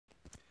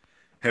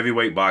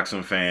Heavyweight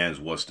boxing fans,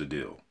 what's the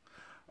deal?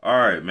 All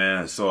right,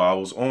 man. So I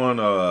was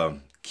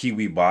on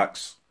Kiwi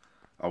Box.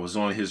 I was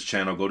on his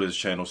channel. Go to his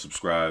channel,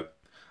 subscribe.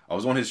 I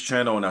was on his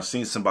channel and I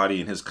seen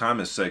somebody in his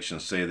comment section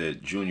say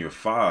that Junior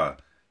Fa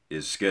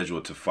is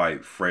scheduled to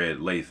fight Fred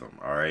Latham.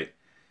 All right,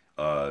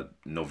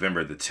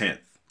 November the 10th.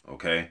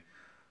 Okay,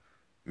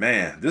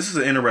 man, this is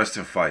an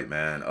interesting fight,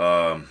 man.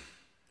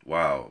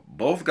 Wow,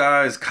 both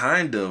guys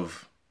kind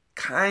of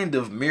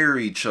mirror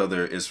each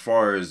other as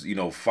far as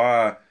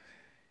Fa.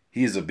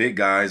 He is a big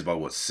guy. He's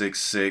about what,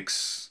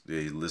 6'6".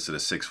 He listed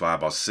as 6'5",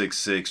 about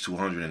 6'6",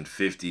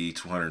 250,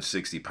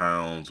 260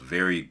 pounds.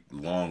 Very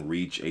long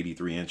reach,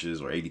 83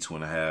 inches or 82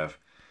 and a half.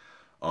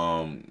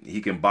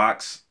 He can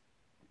box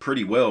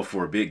pretty well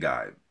for a big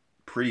guy.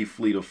 Pretty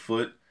fleet of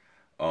foot.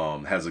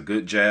 Has a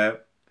good jab.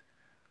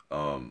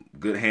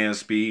 Good hand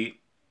speed.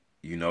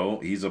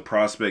 He's a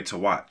prospect to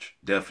watch,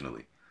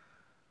 definitely.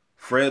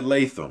 Fred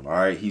Latham, all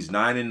right, he's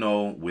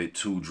 9-0 with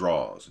 2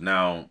 draws.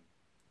 Now,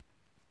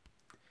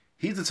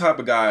 he's the type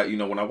of guy,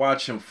 when I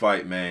watch him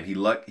fight, man, he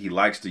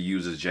likes to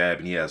use his jab,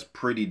 and he has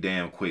pretty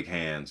damn quick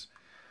hands.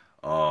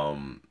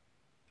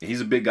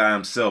 He's a big guy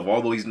himself.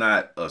 Although he's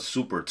not a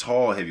super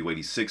tall heavyweight,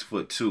 he's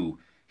 6'2".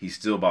 He's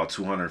still about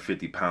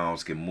 250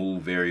 pounds, can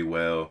move very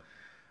well.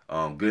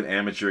 Good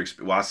amateur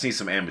experience. Well, I've seen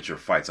some amateur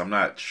fights. I'm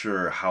not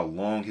sure how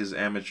long his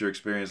amateur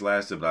experience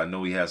lasted, but I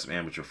know he has some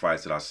amateur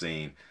fights that I've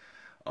seen.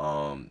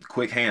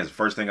 Quick hands.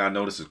 First thing I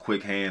noticed is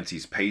quick hands.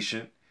 He's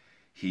patient.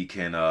 He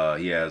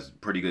has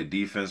pretty good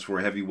defense for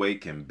a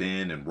heavyweight, can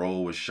bend and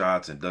roll with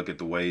shots and duck at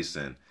the waist,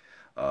 and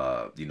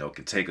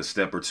can take a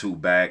step or two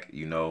back.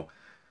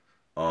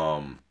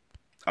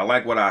 I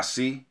like what I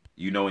see,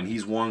 and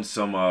he's won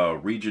some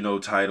regional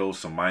titles,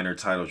 some minor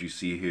titles you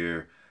see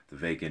here, the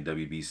vacant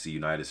WBC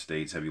United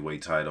States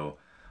heavyweight title.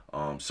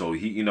 So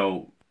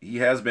he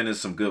has been in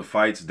some good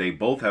fights. They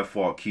both have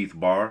fought Keith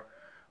Barr.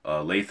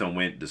 Latham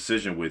went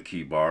decision with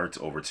Keith Barr to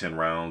over 10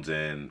 rounds,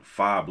 and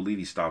Fa, I believe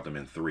he stopped him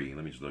in 3.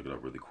 Let me just look it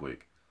up really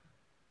quick.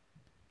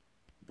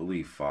 I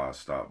believe Fa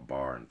stopped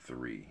Barr in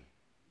 3.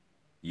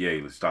 Yeah,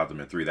 he stopped him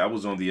in 3. That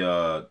was on the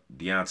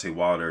Deontay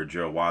Wilder,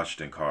 Gerald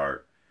Washington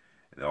card.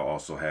 They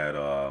also had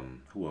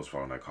who else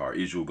fought on that card?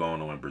 Israel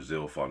Gono in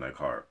Brazil fought on that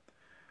card.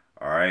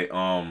 All right.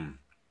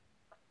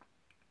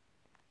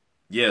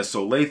 Yeah,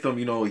 so Latham,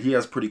 he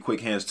has pretty quick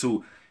hands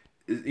too.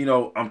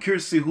 I'm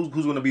curious to see who's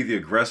going to be the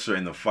aggressor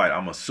in the fight.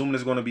 I'm assuming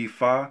it's going to be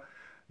Fa.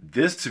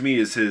 This to me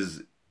is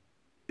his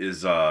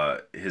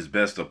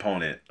best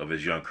opponent of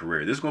his young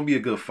career. This is going to be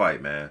a good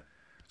fight, man.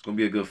 It's going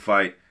to be a good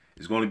fight.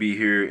 It's going to be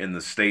here in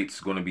the States.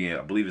 It's going to be in,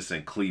 I believe it's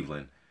in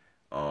Cleveland,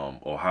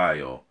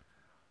 Ohio.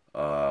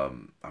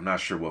 I'm not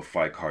sure what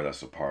fight card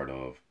that's a part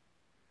of.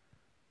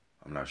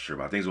 I'm not sure,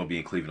 but I think it's going to be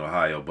in Cleveland,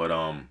 Ohio. But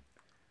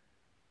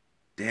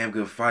damn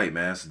good fight,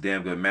 man. It's a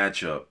damn good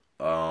matchup.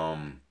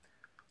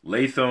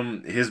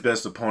 Latham, his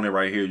best opponent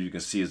right here, you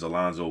can see, is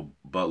Alonzo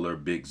Butler,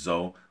 Big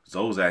Zoe.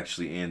 Zoe's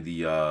actually in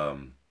the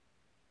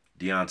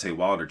Deontay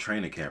Wilder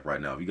training camp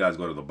right now. If you guys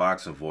go to the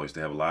Boxing Voice,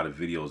 they have a lot of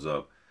videos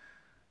up.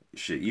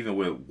 Shit, even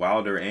with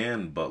Wilder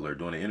and Butler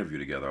doing an interview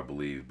together, I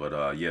believe.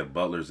 But yeah,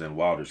 Butler's in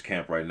Wilder's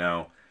camp right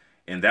now.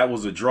 And that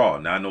was a draw.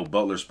 Now, I know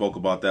Butler spoke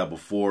about that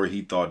before.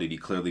 He thought that he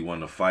clearly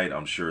won the fight.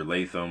 I'm sure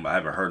Latham, I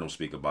haven't heard him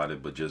speak about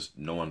it, but just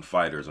knowing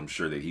fighters, I'm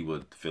sure that he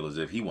would feel as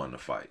if he won the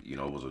fight. It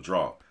was a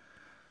draw.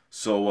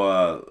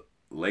 So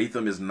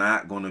Latham is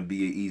not going to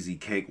be an easy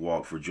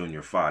cakewalk for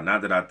Junior Fa.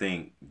 Not that I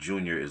think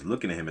Junior is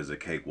looking at him as a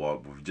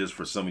cakewalk, but just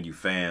for some of you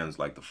fans,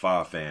 like the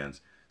Fa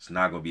fans, it's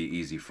not going to be an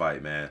easy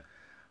fight, man.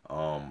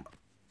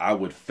 I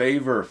would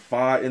favor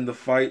Fa in the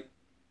fight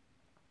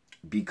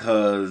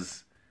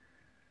because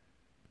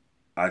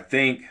I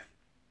think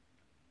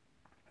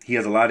he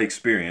has a lot of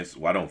experience.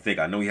 Well, I don't think.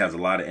 I know he has a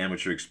lot of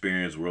amateur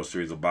experience, World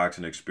Series of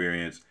Boxing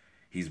experience.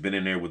 He's been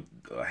in there with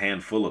a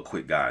handful of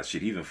quick guys.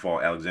 Shit, he even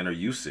fought Alexander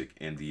Usyk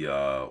in the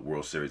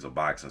World Series of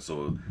Boxing.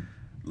 So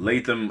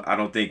Latham, I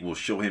don't think will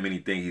show him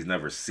anything he's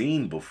never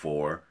seen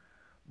before.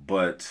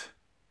 But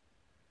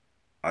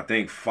I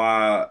think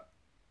Fa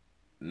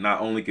not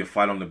only can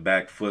fight on the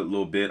back foot a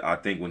little bit, I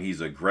think when he's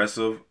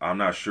aggressive, I'm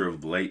not sure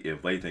if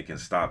Latham can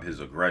stop his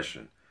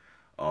aggression.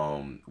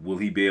 Will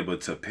he be able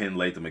to pin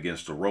Latham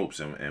against the ropes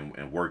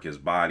and work his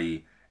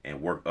body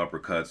and work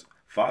uppercuts?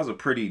 Fa's a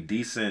pretty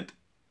decent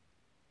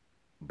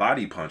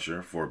body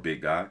puncher for a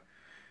big guy,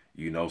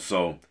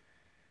 so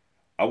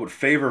I would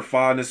favor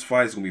Fa in this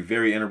fight. It's going to be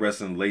very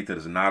interesting. Latham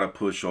is not a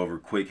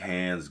pushover, quick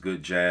hands,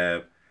 good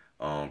jab,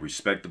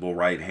 respectable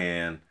right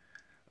hand.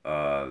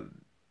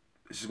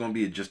 It's just going to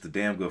be just a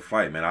damn good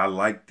fight, man. I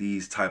like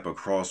these type of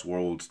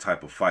crossroads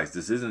type of fights.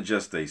 This isn't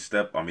just a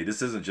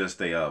this isn't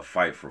just a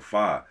fight for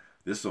Fa.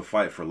 This is a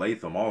fight for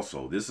Latham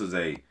also. This is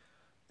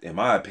in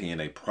my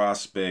opinion, a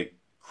prospect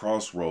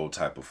crossroad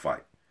type of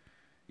fight.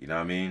 You know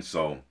what I mean?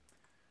 So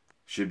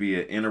should be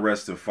an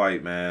interesting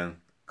fight, man,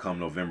 come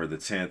November the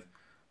 10th.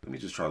 Let me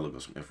just try to look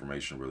up some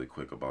information really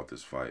quick about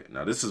this fight.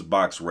 Now, this is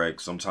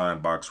BoxRec.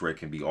 Sometimes BoxRec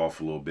can be off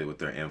a little bit with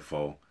their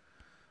info.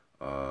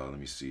 Let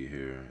me see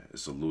here.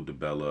 It's a Lou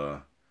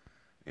DiBella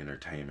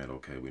Entertainment.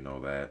 Okay, we know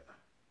that.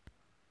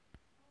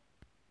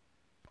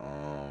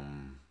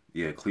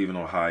 Yeah, Cleveland,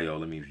 Ohio.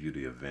 Let me view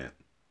the event.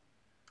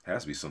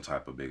 Has to be some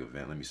type of big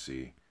event. Let me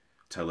see.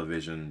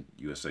 Television,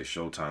 USA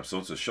Showtime. So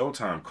it's a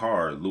Showtime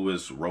card.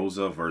 Luis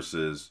Rosa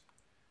versus,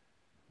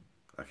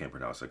 I can't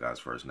pronounce that guy's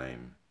first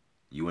name.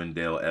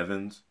 Dale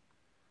Evans.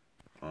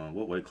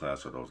 What weight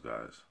class are those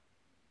guys?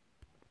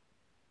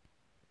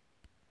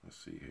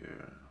 Let's see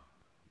here.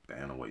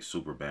 Bantamweight,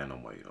 super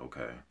bantamweight.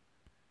 Okay.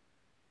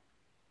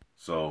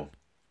 So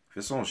if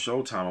it's on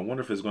Showtime, I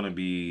wonder if it's gonna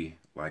be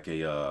like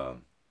a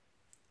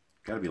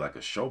gotta be like a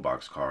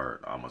Showbox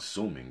card, I'm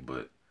assuming,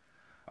 but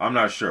I'm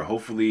not sure.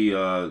 Hopefully,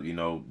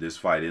 this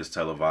fight is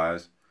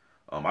televised.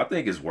 I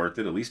think it's worth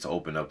it, at least to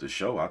open up the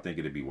show. I think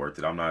it'd be worth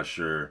it. I'm not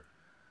sure.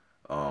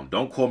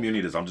 Don't quote me on any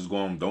of this. I'm just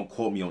going. Don't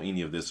quote me on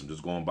any of this. I'm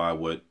just going by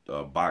what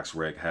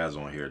BoxRec has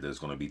on here. That's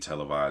going to be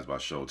televised by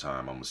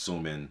Showtime. I'm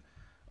assuming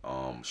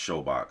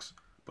Showbox,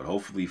 but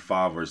hopefully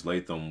Fa vs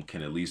Latham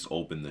can at least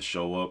open the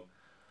show up.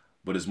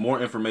 But as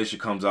more information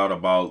comes out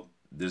about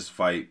this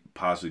fight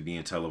possibly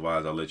being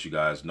televised, I'll let you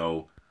guys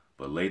know.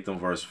 But Latham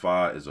versus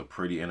Fa is a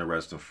pretty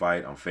interesting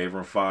fight. I'm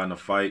favoring Fa in the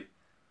fight.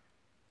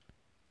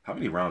 How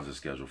many rounds is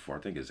scheduled for?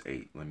 I think it's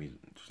 8. Let me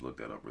just look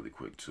that up really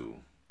quick too.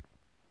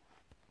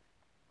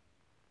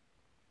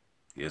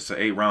 Yeah, it's an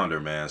 8-rounder,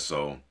 man.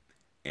 So,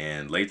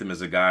 and Latham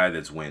is a guy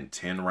that's went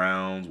 10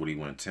 rounds. What he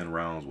went 10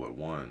 rounds? What,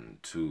 1,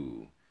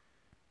 2?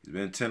 He's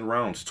been 10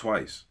 rounds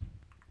twice.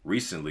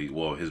 Recently,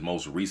 well, his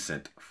most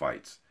recent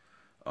fights.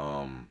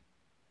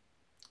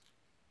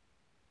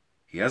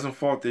 He hasn't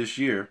fought this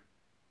year.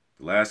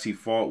 The last he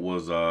fought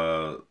was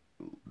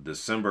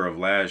December of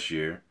last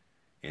year,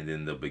 and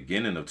then the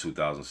beginning of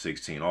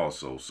 2016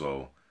 also.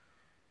 So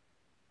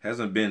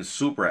hasn't been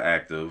super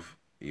active,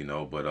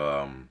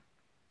 but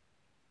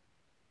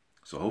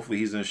so hopefully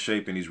he's in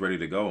shape and he's ready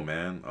to go,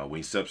 man. When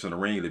he steps in the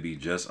ring, it'll be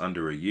just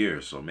under a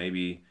year. So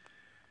maybe,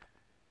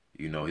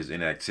 his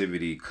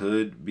inactivity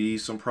could be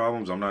some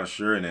problems. I'm not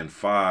sure. And then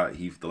Fa,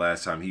 the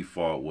last time he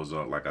fought was,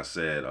 like I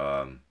said,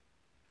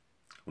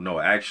 no,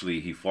 actually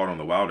he fought on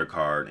the Wilder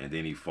card, and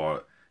then he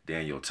fought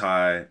Daniel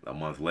Tai a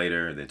month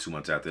later, and then 2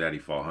 months after that he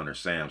fought Hunter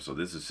Sam. So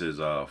this is his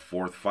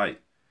 4th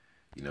fight.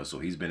 So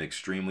he's been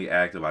extremely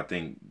active. I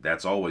think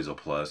that's always a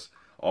plus.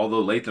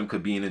 Although Latham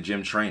could be in the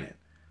gym training,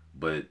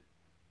 but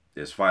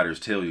as fighters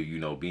tell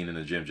you, being in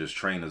the gym just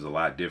training is a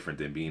lot different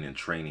than being in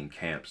training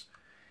camps.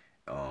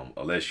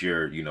 Unless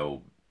you're,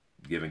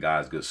 giving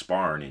guys good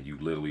sparring and you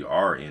literally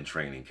are in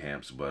training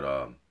camps.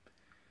 But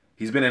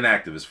he's been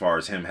inactive as far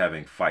as him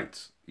having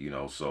fights,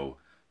 So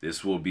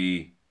this will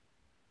be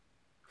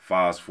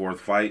Fa's 4th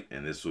fight,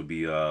 and this will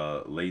be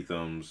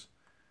Latham's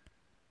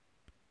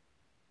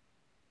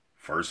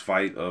first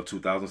fight of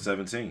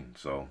 2017.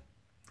 So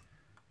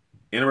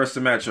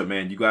interesting matchup,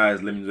 man. You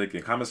guys let me know in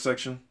the comment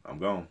section. I'm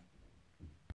gone.